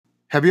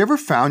Have you ever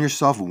found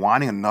yourself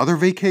wanting another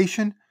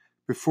vacation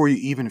before you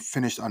even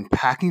finished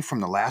unpacking from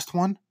the last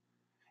one?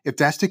 If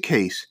that's the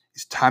case,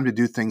 it's time to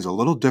do things a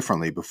little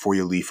differently before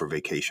you leave for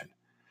vacation.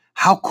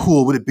 How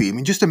cool would it be? I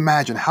mean, just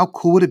imagine how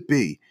cool would it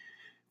be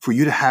for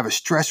you to have a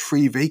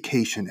stress-free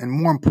vacation and,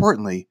 more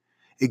importantly,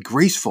 a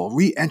graceful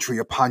re-entry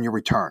upon your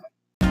return.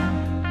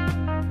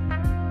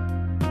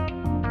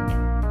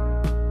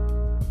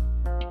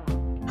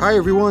 Hi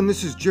everyone,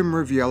 this is Jim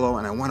Riviello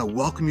and I want to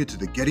welcome you to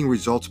the Getting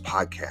Results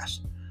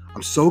podcast.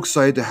 I'm so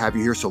excited to have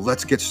you here, so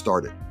let's get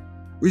started.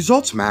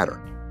 Results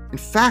matter. In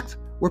fact,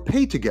 we're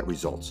paid to get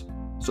results.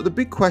 So the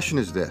big question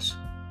is this: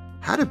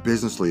 how do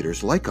business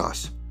leaders like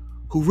us,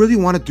 who really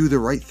want to do the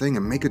right thing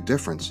and make a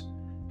difference,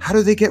 how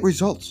do they get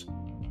results?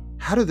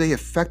 How do they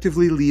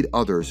effectively lead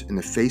others in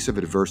the face of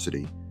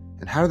adversity?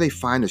 And how do they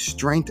find the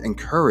strength and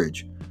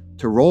courage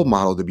to role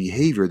model the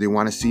behavior they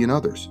want to see in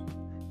others?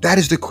 That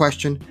is the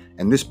question,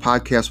 and this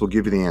podcast will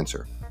give you the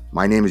answer.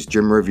 My name is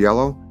Jim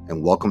Riviello,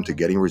 and welcome to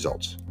Getting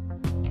Results.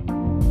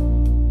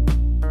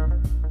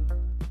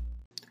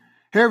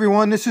 Hey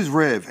everyone, this is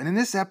Riv, and in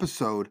this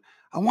episode,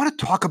 I want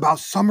to talk about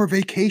summer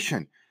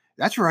vacation.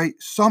 That's right,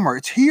 summer,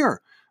 it's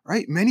here,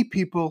 right? Many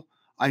people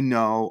I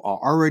know are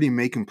already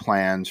making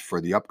plans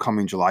for the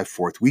upcoming July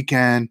 4th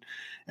weekend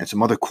and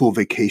some other cool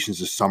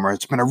vacations this summer.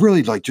 It's been a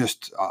really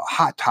just a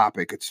hot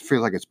topic. It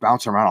feels like it's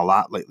bouncing around a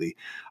lot lately.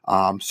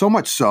 So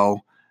much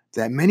so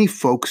that many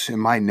folks in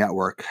my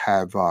network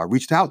have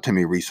reached out to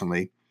me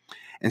recently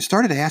and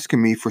started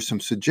asking me for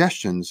some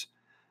suggestions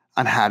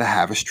on how to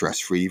have a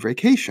stress-free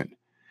vacation.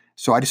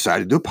 So I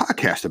decided to do a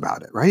podcast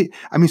about it, right?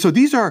 I mean, so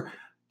these are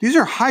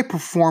high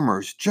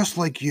performers just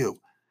like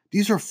you.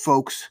 These are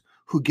folks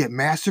who get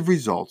massive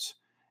results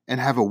and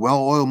have a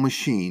well-oiled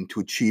machine to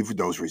achieve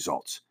those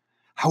results.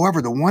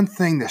 However, the one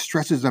thing that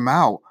stresses them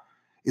out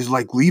is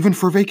like leaving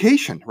for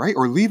vacation, right?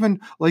 Or leaving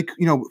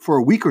for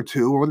a week or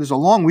two, or there's a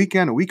long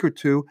weekend, a week or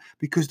two,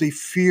 because they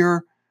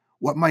fear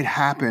what might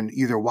happen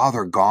either while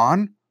they're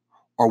gone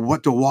or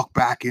what they'll walk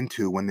back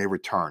into when they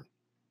return.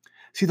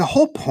 See, the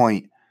whole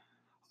point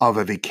of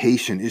a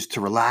vacation is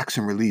to relax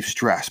and relieve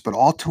stress, but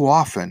all too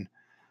often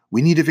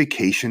we need a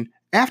vacation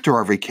after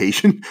our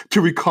vacation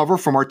to recover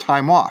from our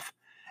time off.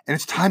 And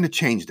it's time to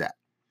change that.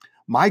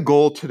 My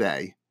goal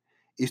today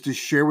is to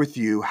share with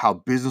you how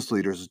business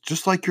leaders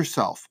just like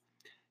yourself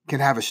can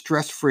have a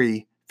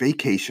stress-free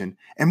vacation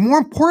and, more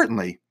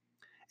importantly,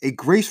 a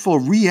graceful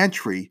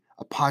re-entry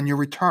upon your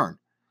return.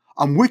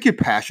 I'm wicked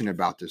passionate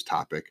about this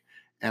topic,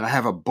 and I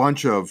have a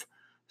bunch of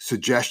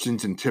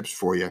suggestions and tips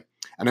for you.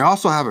 And I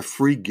also have a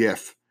free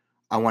gift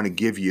I want to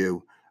give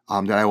you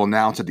that I will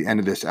announce at the end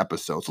of this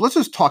episode. So let's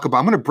just talk about,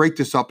 I'm going to break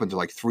this up into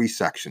three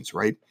sections,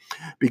 right?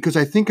 Because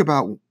I think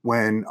about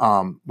when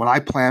I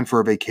plan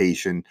for a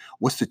vacation,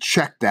 what's the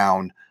check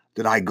down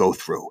that I go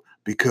through?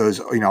 Because,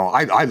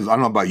 I don't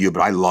know about you, but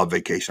I love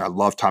vacation. I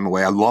love time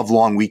away. I love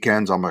long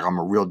weekends. I'm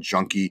a real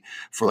junkie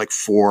for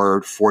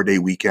 4-day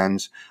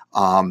weekends.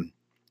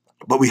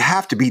 But we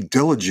have to be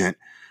diligent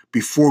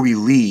before we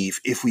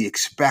leave if we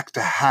expect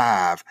to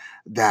have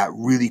that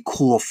really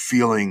cool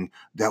feeling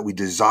that we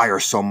desire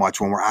so much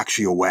when we're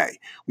actually away.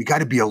 We got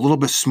to be a little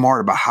bit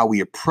smart about how we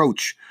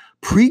approach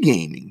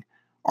pre-gaming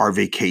our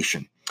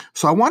vacation.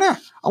 So I want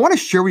to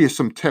share with you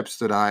some tips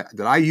that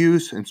I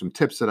use and some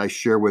tips that I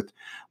share with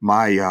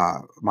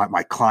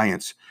my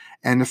clients.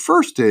 And the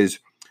first is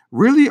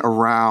really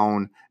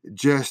around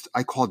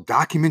I call it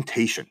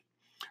documentation.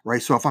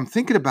 Right. So if I'm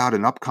thinking about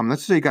an upcoming,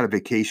 let's say you got a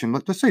vacation,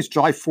 let's say it's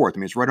July 4th. I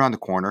mean, it's right around the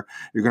corner.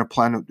 You're going to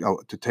plan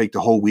to take the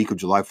whole week of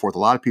July 4th. A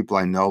lot of people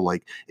I know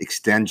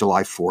extend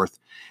July 4th.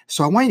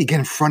 So I want you to get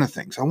in front of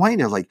things. I want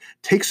you to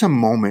take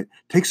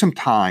some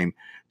time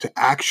to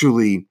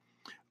actually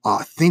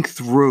think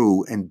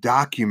through and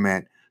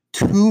document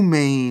two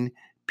main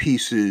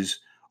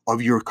pieces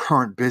of your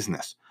current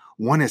business.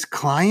 One is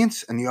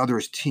clients and the other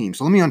is teams.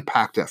 So let me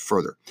unpack that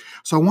further.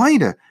 So I want you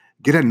to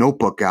get a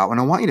notebook out and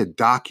I want you to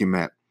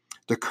document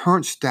the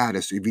current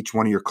status of each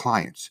one of your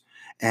clients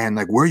and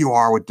where you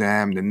are with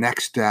them, the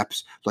next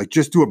steps,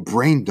 just do a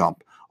brain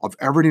dump of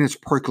everything that's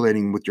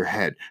percolating with your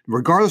head,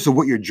 regardless of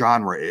what your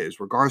genre is,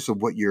 regardless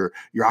of what your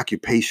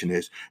occupation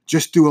is.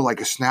 Just do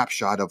a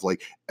snapshot of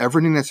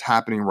everything that's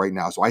happening right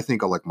now. So I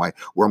think of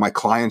where my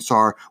clients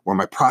are, where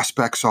my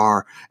prospects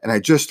are, and I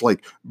just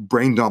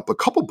brain dump a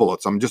couple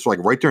bullets. I'm just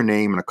write their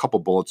name and a couple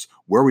bullets,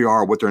 where we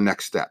are, what their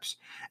next steps,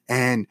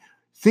 and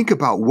think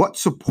about what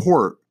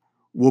support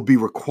will be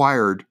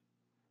required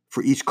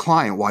for each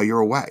client while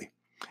you're away,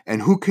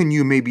 and who can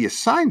you maybe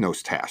assign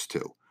those tasks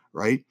to,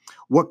 right?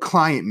 What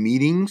client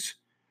meetings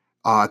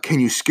can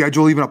you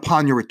schedule even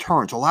upon your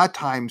return? So a lot of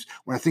times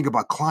when I think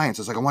about clients,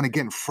 it's I want to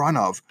get in front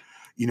of,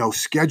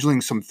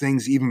 scheduling some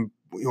things even,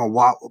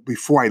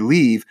 before I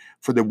leave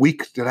for the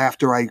week that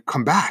after I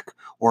come back,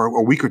 or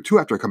a week or two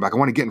after I come back. I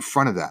want to get in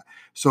front of that.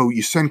 So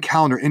you send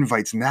calendar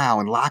invites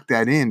now and lock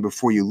that in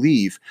before you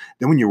leave.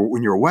 Then when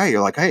you're away,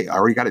 you're hey, I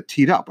already got it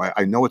teed up.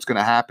 I know what's going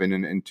to happen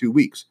in 2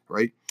 weeks,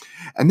 right?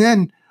 And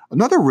then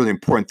another really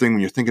important thing when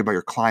you're thinking about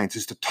your clients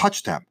is to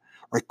touch them.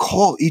 right?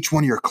 Call each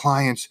one of your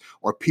clients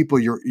or people,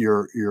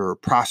 your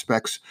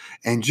prospects,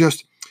 and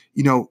just,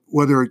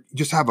 whether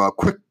just have a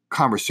quick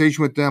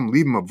conversation with them,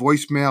 leave them a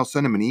voicemail,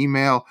 send them an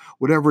email,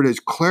 whatever it is,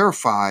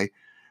 clarify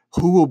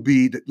who will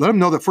be, let them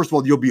know that first of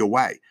all, you'll be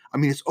away. I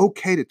mean, it's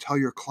okay to tell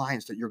your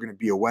clients that you're going to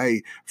be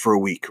away for a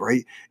week,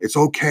 right? It's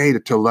okay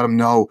to let them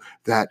know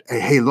that,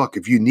 hey, look,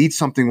 if you need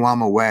something while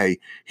I'm away,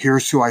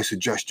 here's who I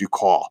suggest you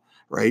call,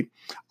 right?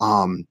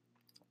 And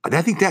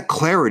I think that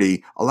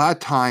clarity, a lot of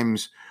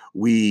times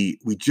we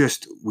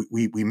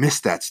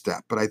miss that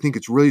step, but I think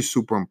it's really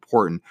super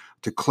important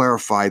to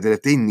clarify that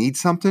if they need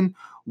something,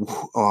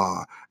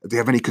 if they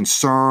have any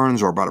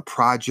concerns or about a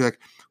project,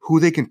 who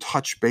they can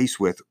touch base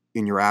with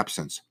in your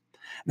absence.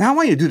 Now I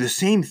want you to do the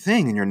same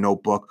thing in your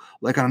notebook,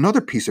 like on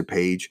another piece of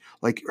page,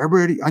 like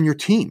everybody on your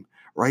team,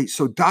 right?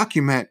 So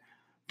document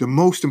the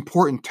most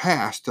important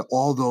tasks to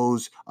all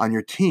those on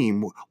your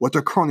team, what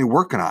they're currently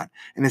working on.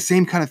 And the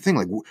same kind of thing,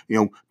 like,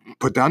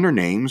 put down their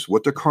names,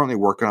 what they're currently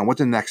working on, what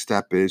the next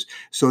step is,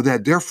 so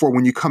that therefore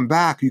when you come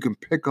back, you can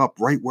pick up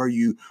right where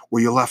you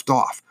left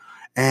off.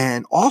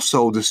 And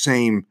also the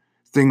same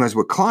thing as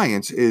with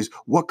clients is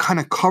what kind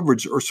of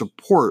coverage or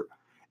support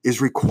is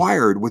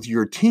required with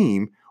your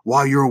team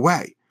while you're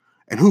away,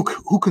 and who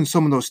can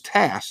some of those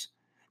tasks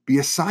be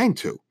assigned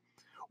to?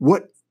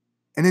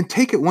 And then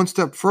take it one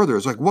step further.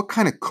 It's like, what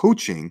kind of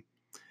coaching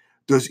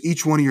does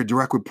each one of your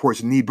direct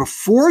reports need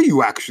before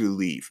you actually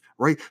leave,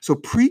 right? So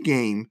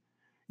pregame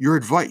your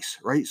advice,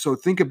 right? So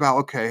think about,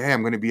 okay, hey,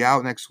 I'm going to be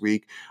out next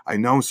week. I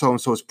know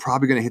so-and-so is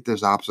probably going to hit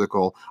this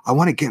obstacle. I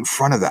want to get in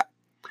front of that.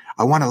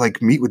 I want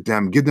to meet with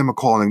them, give them a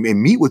call, and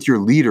meet with your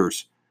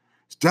leaders.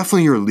 It's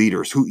definitely your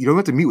leaders who you don't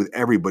have to meet with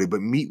everybody,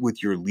 but meet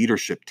with your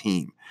leadership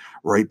team,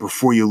 right?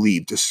 Before you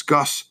leave,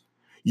 discuss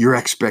your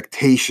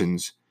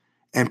expectations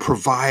and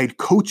provide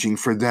coaching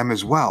for them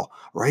as well,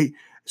 right?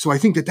 So I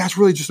think that that's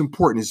really just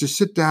important, is just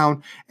sit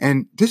down,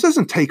 and this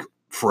doesn't take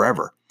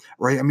forever,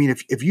 right? I mean,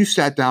 if you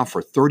sat down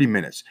for 30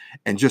 minutes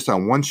and just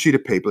on one sheet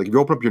of paper, like if you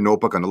open up your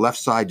notebook, on the left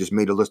side, just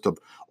made a list of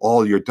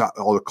all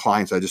the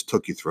clients I just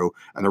took you through,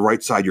 and the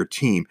right side, your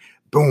team,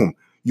 boom,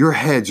 your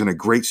head's in a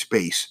great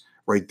space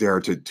right there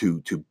to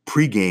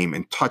pregame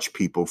and touch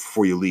people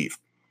before you leave.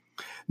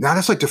 Now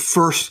that's like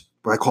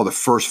what I call the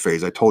first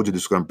phase. I told you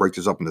this was going to break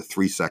this up into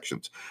 3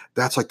 sections.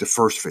 That's like the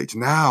first phase.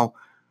 Now,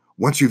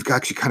 once you've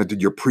actually kind of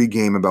did your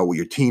pregame about what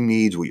your team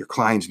needs, what your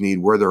clients need,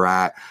 where they're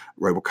at,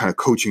 right, what kind of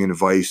coaching and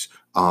advice,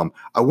 I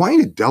want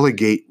you to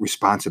delegate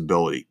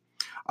responsibility.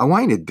 I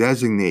want you to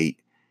designate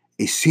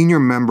a senior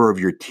member of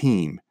your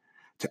team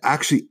to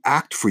actually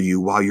act for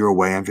you while you're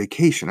away on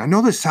vacation. I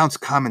know this sounds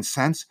common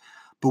sense,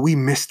 but we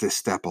miss this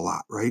step a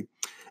lot, right?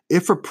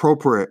 If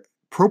appropriate,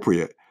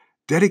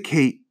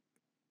 dedicate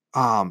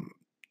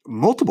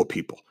multiple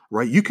people,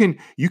 right? You can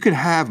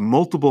have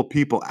multiple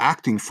people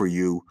acting for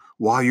you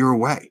while you're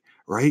away,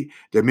 right?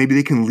 That maybe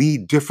they can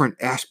lead different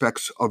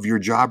aspects of your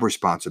job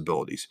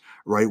responsibilities,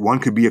 right? One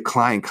could be a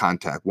client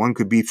contact. One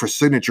could be for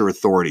signature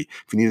authority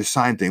if you need to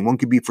sign things. One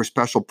could be for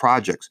special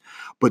projects.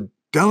 But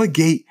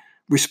delegate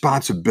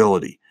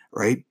responsibility,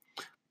 right?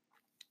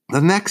 The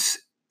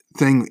next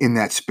thing in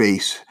that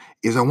space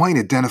is I want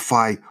you to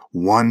identify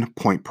one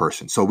point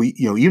person. So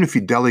even if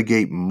you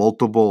delegate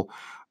multiple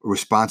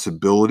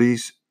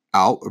responsibilities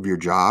out of your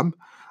job,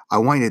 I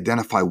want you to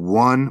identify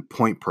one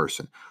point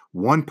person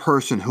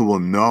who will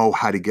know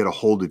how to get a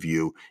hold of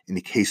you in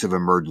the case of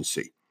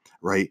emergency,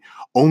 right?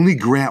 Only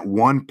grant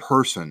one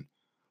person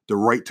the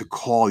right to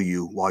call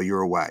you while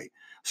you're away.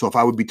 So if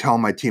I would be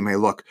telling my team, hey,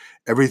 look,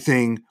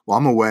 everything, while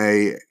I'm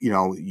away,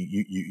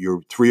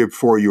 you're 3 or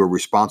 4, you are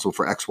responsible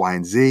for X, Y,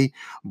 and Z,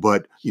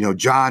 but,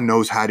 John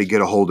knows how to get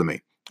a hold of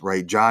me,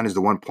 right? John is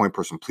the one point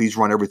person. Please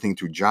run everything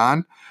through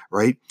John,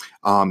 right?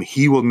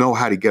 He will know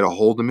how to get a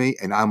hold of me,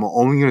 and I'm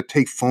only going to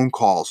take phone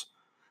calls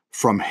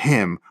from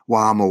him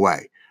while I'm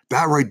away.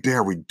 That right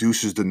there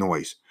reduces the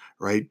noise,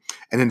 right?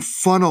 And then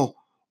funnel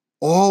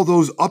all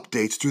those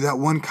updates through that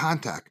one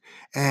contact,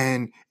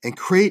 and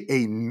create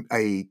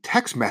a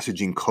text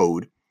messaging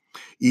code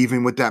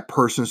even with that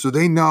person, so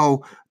they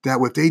know that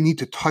if they need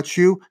to touch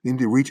you, they need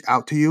to reach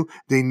out to you,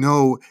 they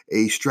know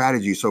a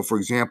strategy. So for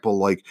example,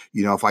 like,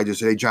 if I just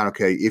say, hey, John,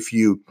 okay, if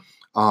you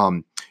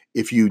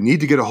need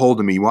to get a hold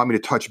of me, you want me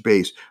to touch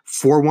base,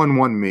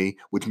 411 me,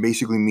 which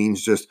basically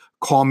means just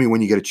call me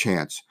when you get a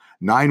chance.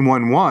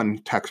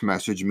 911 text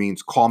message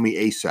means call me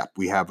ASAP.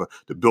 We have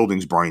the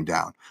building's burning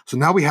down. So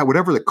now we have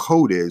whatever the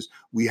code is,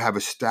 we have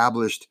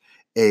established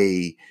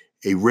a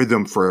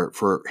rhythm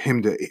for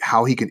him to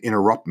how he can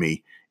interrupt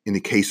me in the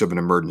case of an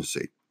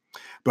emergency.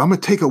 But I'm going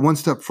to take it one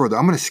step further.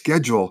 I'm going to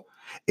schedule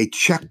a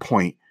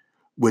checkpoint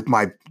with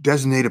my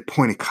designated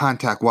point of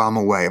contact while I'm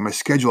away. I'm going to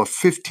schedule a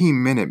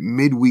 15-minute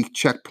midweek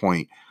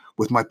checkpoint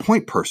with my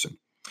point person.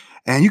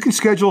 And you can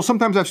schedule,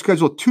 sometimes I've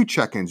scheduled 2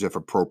 check-ins if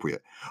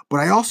appropriate,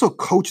 but I also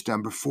coach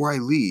them before I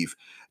leave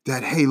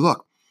that, hey,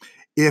 look,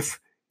 if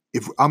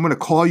I'm going to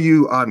call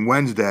you on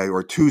Wednesday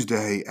or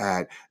Tuesday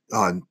at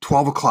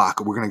 12 o'clock,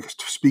 we're going to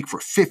speak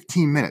for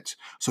 15 minutes.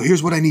 So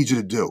here's what I need you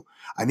to do.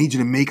 I need you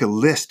to make a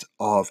list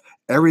of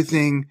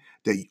everything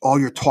that all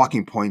your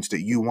talking points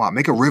that you want.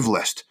 Make a Riv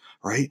list,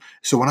 right?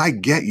 So when I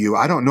get you,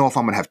 I don't know if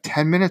I'm going to have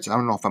 10 minutes. I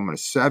don't know if I'm going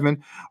to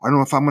 7. I don't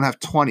know if I'm going to have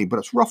 20, but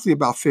it's roughly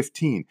about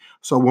 15.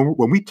 So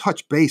when we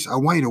touch base, I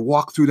want you to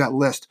walk through that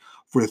list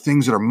for the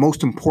things that are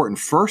most important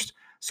first.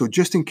 So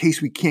just in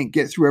case we can't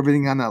get through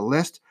everything on that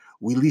list,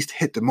 we at least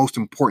hit the most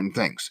important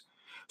things.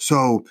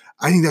 So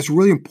I think that's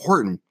really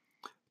important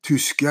to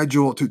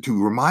schedule,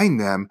 to remind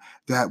them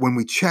that when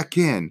we check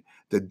in,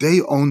 that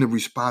they own the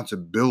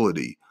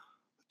responsibility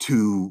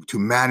to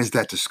manage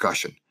that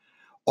discussion.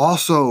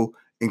 Also,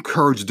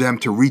 encourage them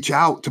to reach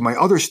out to my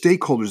other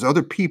stakeholders,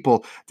 other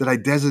people that I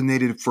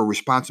designated for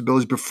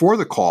responsibilities before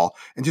the call,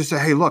 and just say,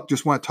 hey, look,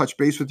 just want to touch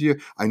base with you.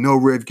 I know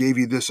Riv gave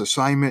you this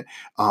assignment.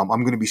 I'm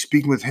going to be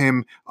speaking with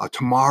him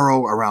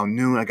tomorrow around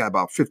noon. I got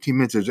about 15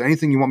 minutes. Is there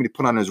anything you want me to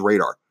put on his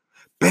radar?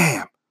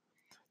 Bam.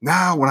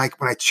 Now, when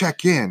I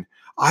check in,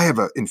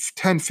 in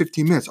 10,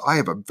 15 minutes, I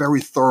have a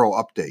very thorough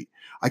update.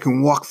 I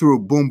can walk through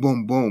boom,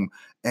 boom, boom.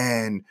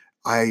 And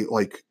I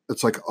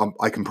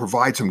can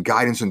provide some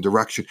guidance and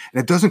direction.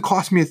 And it doesn't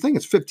cost me a thing.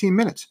 It's 15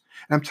 minutes.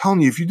 And I'm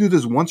telling you, if you do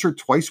this once or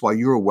twice while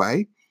you're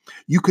away,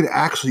 you could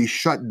actually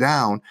shut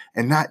down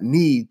and not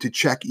need to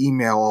check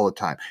email all the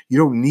time. You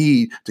don't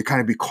need to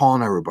kind of be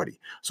calling everybody.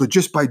 So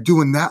just by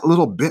doing that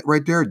little bit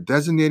right there,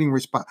 delegating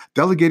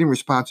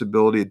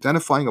responsibility,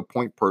 identifying a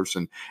point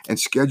person, and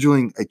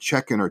scheduling a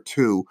check-in or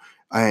two,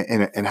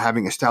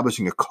 and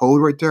establishing a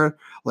code right there,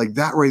 like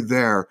that right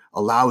there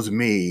allows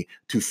me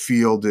to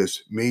feel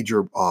this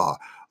major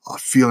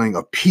feeling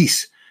of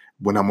peace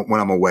when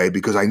I'm away,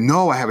 because I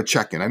know I have a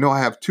check-in. I know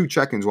I have 2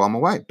 check-ins while I'm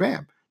away.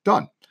 Bam,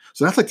 done.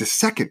 So that's like the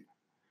second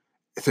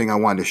thing I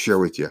wanted to share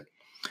with you.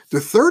 The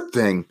third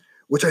thing,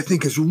 which I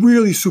think is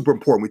really super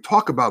important, we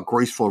talk about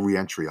graceful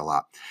reentry a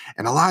lot.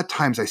 And a lot of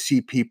times I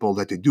see people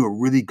that they do a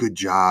really good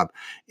job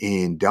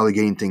in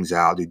delegating things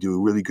out. They do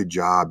a really good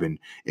job in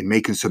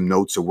making some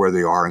notes of where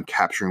they are and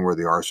capturing where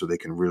they are so they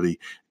can really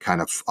kind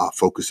of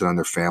focus it on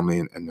their family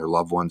and their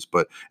loved ones.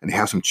 And they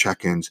have some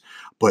check-ins,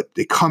 but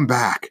they come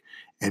back,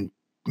 and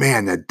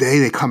man, that day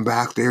they come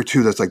back, day or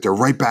two, that's like they're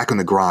right back on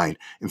the grind.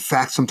 In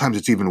fact, sometimes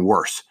it's even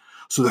worse.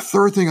 So the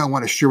third thing I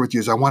want to share with you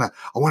is I want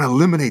to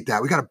eliminate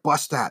that. We got to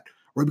bust that,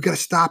 right? We got to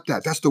stop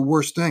that. That's the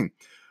worst thing.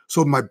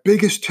 So my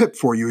biggest tip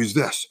for you is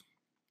this.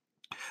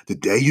 The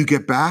day you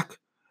get back,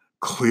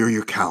 clear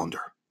your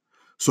calendar.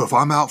 So if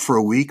I'm out for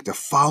a week, the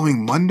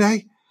following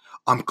Monday,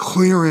 I'm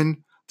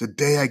clearing the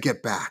day I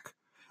get back.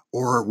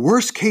 Or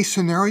worst case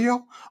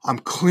scenario, I'm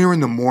clearing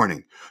the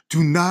morning.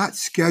 Do not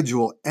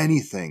schedule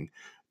anything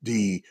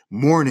the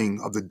morning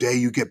of the day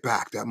you get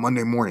back, that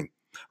Monday morning.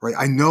 Right?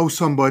 I know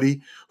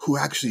somebody who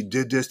actually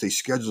did this. They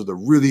scheduled a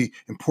really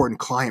important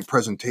client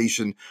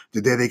presentation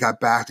the day they got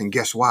back, and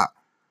guess what?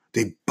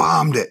 They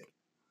bombed it.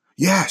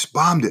 Yes,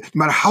 bombed it. No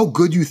matter how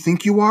good you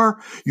think you are,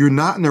 you're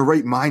not in the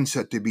right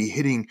mindset to be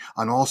hitting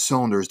on all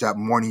cylinders that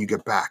morning you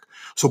get back.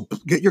 So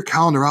get your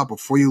calendar out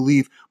before you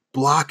leave.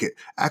 Block it.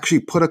 Actually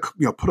put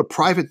a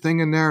private thing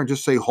in there and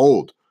just say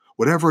hold.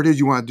 Whatever it is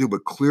you want to do,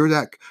 but clear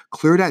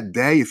that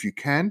day if you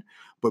can.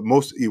 But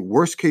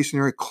worst case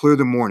scenario, clear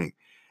the morning.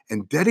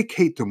 And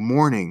dedicate the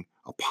morning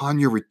upon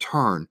your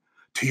return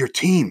to your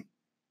team.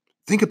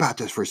 Think about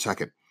this for a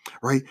second,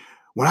 right?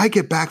 When I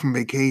get back from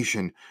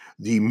vacation,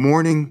 the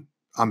morning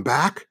I'm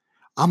back,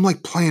 I'm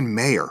like playing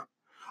mayor.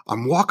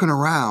 I'm walking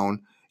around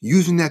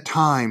using that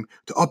time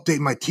to update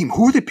my team.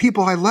 Who are the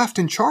people I left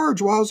in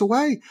charge while I was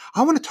away?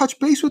 I want to touch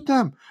base with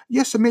them.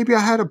 Yes, so maybe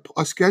I had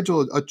a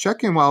schedule, a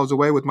check-in while I was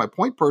away with my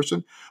point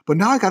person, but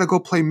now I got to go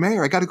play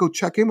mayor. I got to go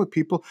check in with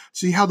people,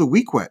 see how the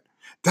week went.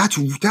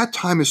 That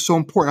time is so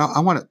important. I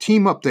want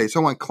team updates. I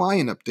want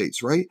client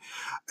updates, right?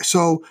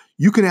 So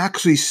you can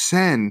actually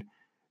send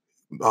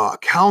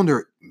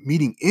calendar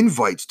meeting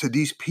invites to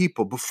these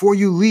people before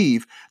you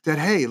leave that,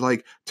 hey,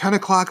 like 10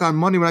 o'clock on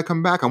Monday when I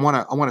come back, I want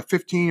a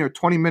 15 or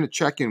 20 minute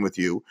check-in with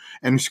you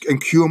and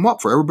queue them up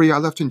for everybody I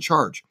left in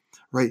charge,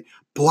 right?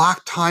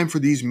 Block time for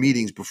these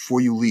meetings before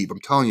you leave.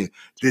 I'm telling you,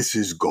 this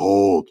is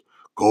gold.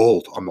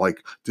 I'm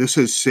like, this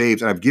has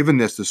saved, and I've given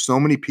this to so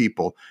many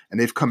people, and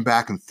they've come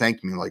back and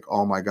thanked me like,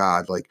 oh my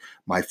God, like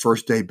my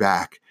first day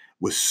back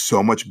was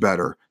so much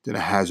better than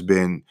it has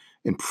been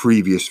in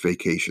previous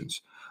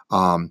vacations.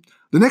 The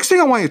next thing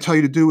I want you to tell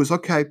you to do is,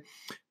 okay,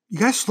 you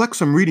got to select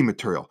some reading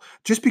material.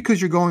 Just because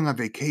you're going on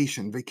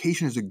vacation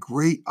is a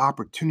great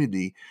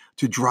opportunity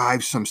to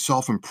drive some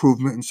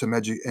self-improvement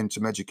and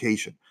some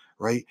education,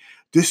 right?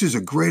 This is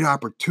a great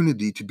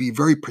opportunity to be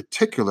very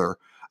particular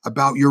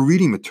about your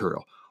reading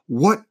material.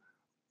 What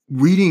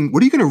are you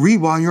going to read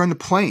while you're on the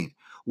plane?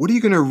 What are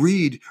you going to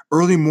read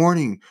early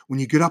morning when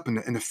you get up and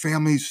the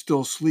family's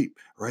still asleep,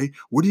 right?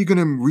 What are you going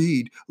to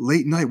read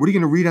late night? What are you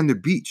going to read on the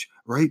beach,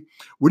 right?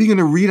 What are you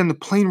going to read on the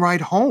plane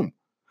ride home,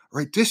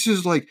 right? This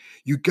is like,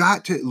 you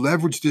got to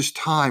leverage this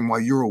time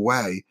while you're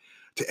away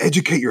to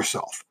educate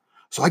yourself.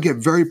 So I get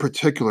very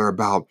particular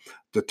about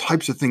the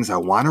types of things I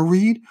want to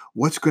read,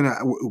 what's kind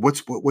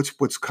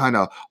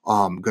of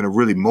going to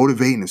really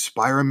motivate and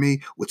inspire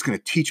me, what's going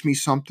to teach me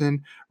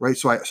something, right?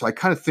 So I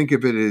kind of think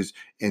of it as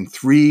in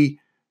three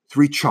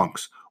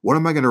chunks. What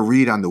am I going to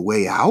read on the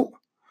way out?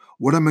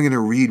 What am I going to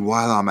read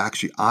while I'm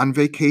actually on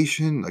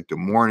vacation, like the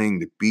morning,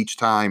 the beach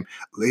time,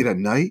 late at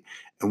night?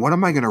 And what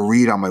am I going to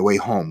read on my way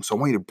home? So I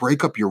want you to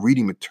break up your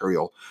reading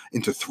material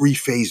into 3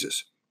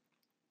 phases.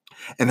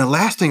 And the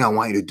last thing I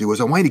want you to do is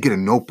I want you to get a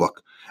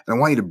notebook, and I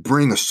want you to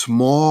bring a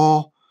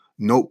small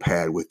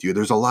notepad with you.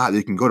 There's a lot.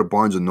 You can go to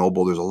Barnes &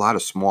 Noble. There's a lot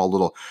of small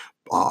little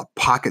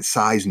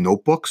pocket-sized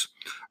notebooks,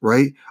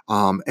 right?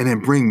 And then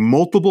bring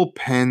multiple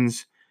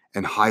pens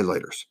and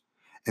highlighters.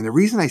 And the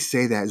reason I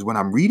say that is when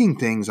I'm reading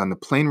things on the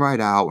plane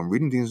ride out, and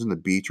reading things on the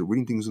beach, or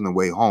reading things on the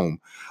way home,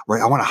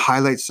 right? I want to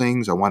highlight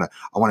things. I want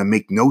to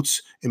make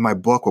notes in my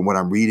book on what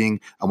I'm reading.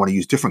 I want to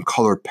use different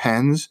colored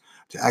pens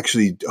to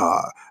actually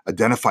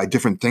identify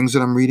different things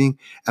that I'm reading.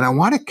 And I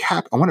want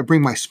to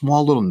bring my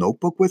small little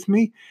notebook with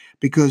me,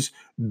 because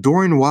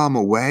while I'm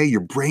away,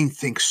 your brain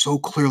thinks so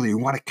clearly. You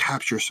want to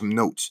capture some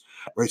notes,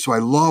 right? So I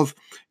love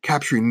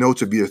capturing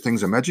notes of either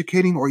things I'm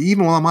educating, or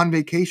even while I'm on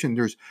vacation,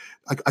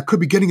 I could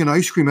be getting an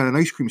ice cream at an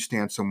ice cream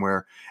stand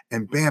somewhere,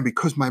 and bam,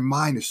 because my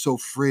mind is so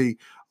free,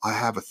 I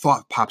have a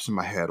thought pops in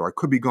my head. Or I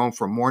could be going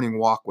for a morning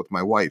walk with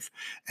my wife,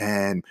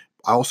 and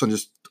I also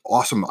just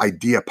awesome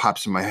idea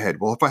pops in my head.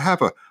 Well, if I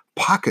have a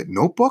pocket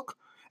notebook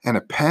and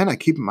a pen I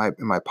keep in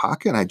my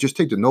pocket, and I just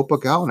take the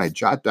notebook out and I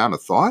jot down a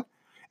thought,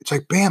 it's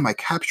like, bam, I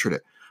captured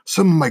it.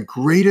 Some of my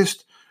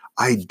greatest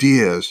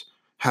ideas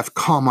have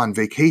come on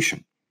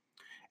vacation.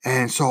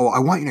 And so I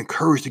want you to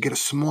encourage to get a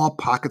small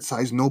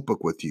pocket-sized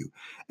notebook with you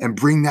and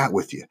bring that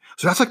with you.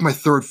 So that's like my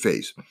third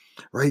phase,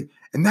 right?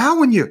 And now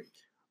when you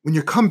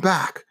come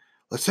back,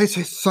 let's say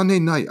it's Sunday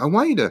night, I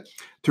want you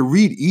to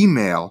read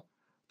email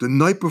the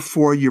night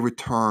before you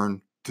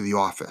return to the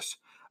office.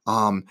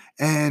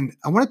 And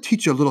I want to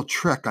teach you a little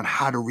trick on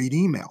how to read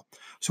email.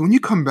 So when you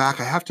come back,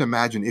 I have to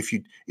imagine if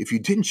you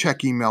didn't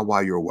check email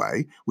while you're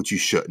away, which you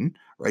shouldn't,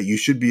 right? You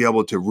should be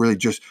able to really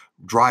just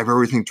drive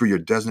everything through your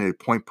designated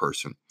point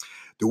person.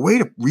 The way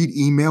to read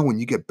email when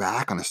you get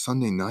back on a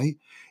Sunday night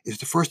is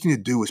the first thing to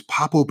do is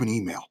pop open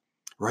email,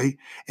 right?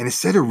 And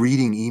instead of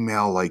reading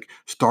email, like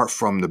start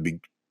from the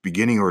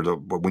beginning or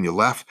when you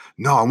left,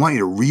 no, I want you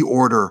to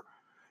reorder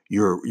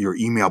your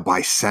email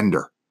by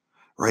sender,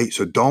 right?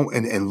 So don't,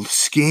 and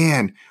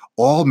scan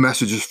all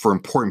messages for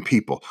important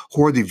people.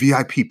 Who are the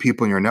VIP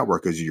people in your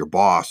network? Is it your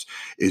boss?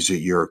 Is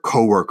it your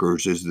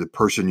coworkers? Is it the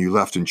person you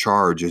left in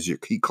charge? Is it your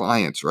key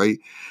clients, right?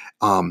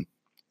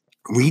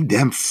 Read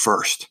them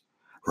first,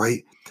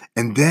 right?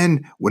 And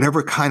then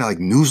whatever kind of like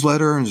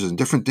newsletters and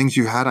different things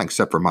you had on,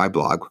 except for my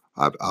blog,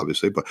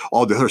 obviously, but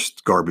all the other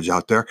garbage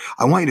out there,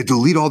 I want you to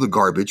delete all the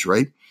garbage,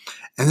 right?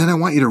 And then I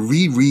want you to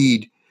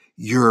reread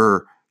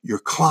your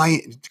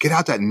client, get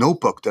out that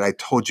notebook that I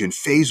told you in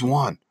phase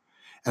 1.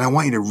 And I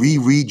want you to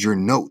reread your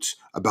notes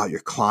about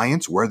your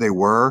clients, where they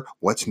were,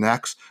 what's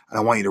next. And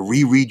I want you to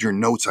reread your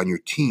notes on your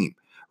team,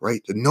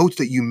 right? The notes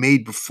that you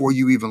made before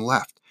you even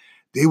left.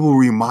 They will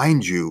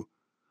remind you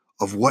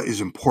of what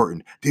is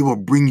important. They will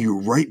bring you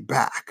right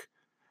back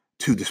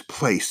to this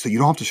place, so you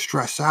don't have to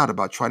stress out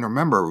about trying to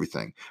remember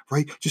everything,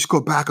 right? Just go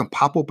back and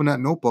pop open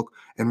that notebook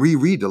and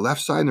reread the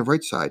left side and the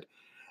right side.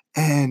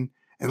 And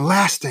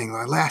last thing,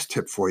 my last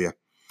tip for you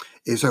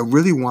is I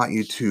really want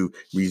you to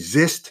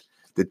resist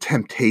the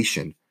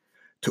temptation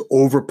to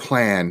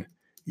overplan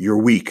your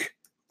week,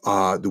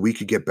 the week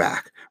you get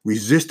back.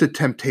 Resist the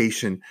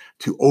temptation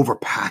to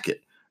overpack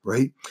it,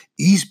 right?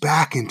 Ease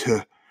back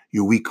into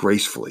your week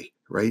gracefully,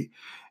 right?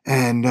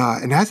 And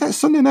as that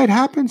Sunday night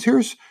happens,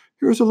 here's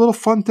a little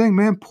fun thing,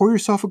 man. Pour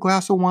yourself a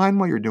glass of wine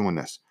while you're doing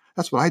this.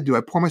 That's what I do.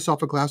 I pour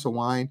myself a glass of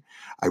wine.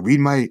 I read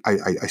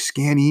I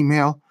scan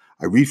email.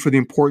 I read for the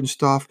important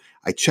stuff.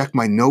 I check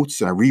my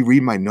notes and I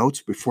reread my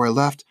notes before I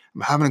left.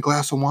 I'm having a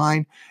glass of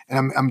wine,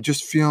 and I'm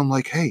just feeling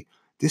like, hey,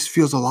 this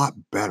feels a lot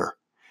better.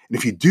 And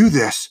if you do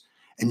this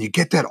and you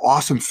get that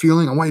awesome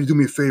feeling, I want you to do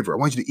me a favor. I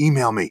want you to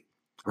email me,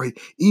 right?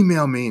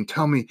 Email me and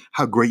tell me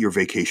how great your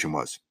vacation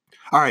was.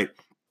 All right,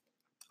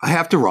 I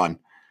have to run.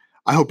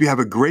 I hope you have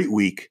a great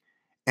week.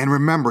 And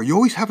remember, you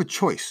always have a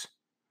choice.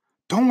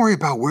 Don't worry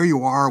about where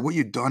you are, what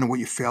you've done, and what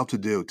you failed to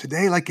do.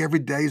 Today, like every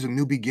day, is a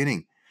new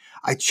beginning.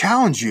 I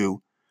challenge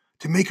you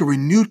to make a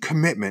renewed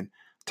commitment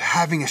to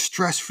having a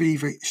stress-free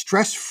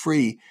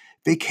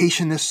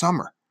vacation this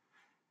summer.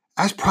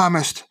 As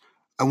promised,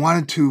 I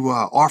wanted to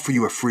offer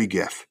you a free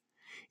gift.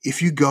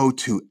 If you go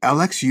to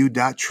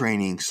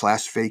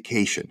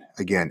lxu.training/vacation,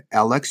 again,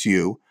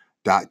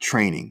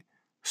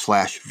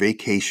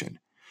 lxu.training/vacation,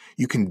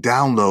 you can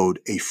download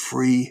a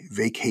free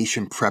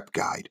vacation prep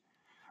guide,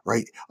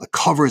 right? It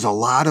covers a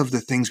lot of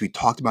the things we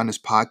talked about in this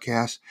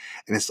podcast.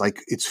 And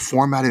it's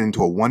formatted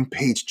into a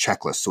 1-page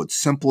checklist. So it's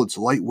simple, it's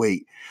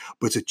lightweight,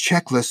 but it's a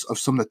checklist of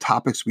some of the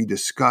topics we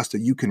discussed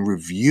that you can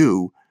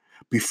review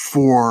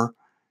before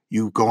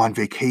you go on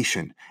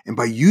vacation. And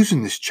by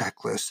using this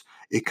checklist,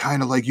 it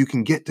kind of like you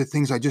can get the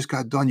things I just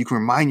got done. You can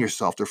remind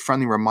yourself, they're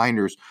friendly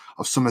reminders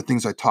of some of the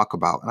things I talk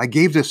about. And I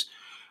give this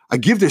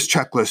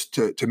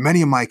checklist to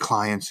many of my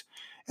clients,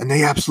 and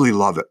they absolutely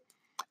love it.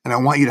 And I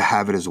want you to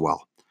have it as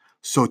well.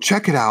 So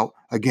check it out.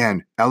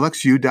 Again,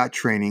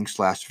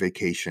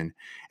 lxu.training/vacation.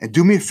 And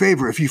do me a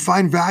favor, if you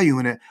find value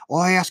in it, all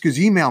I ask is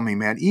email me,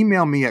 man.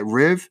 Email me at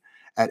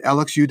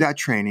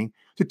riv@lxu.training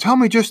to tell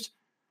me just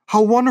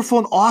how wonderful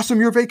and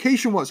awesome your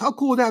vacation was. How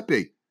cool would that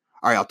be?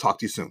 All right, I'll talk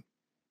to you soon.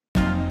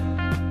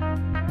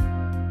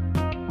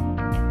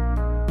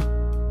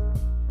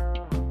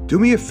 Do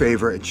me a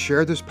favor and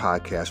share this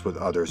podcast with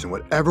others in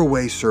whatever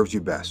way serves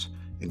you best.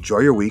 Enjoy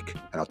your week,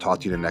 and I'll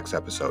talk to you in the next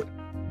episode.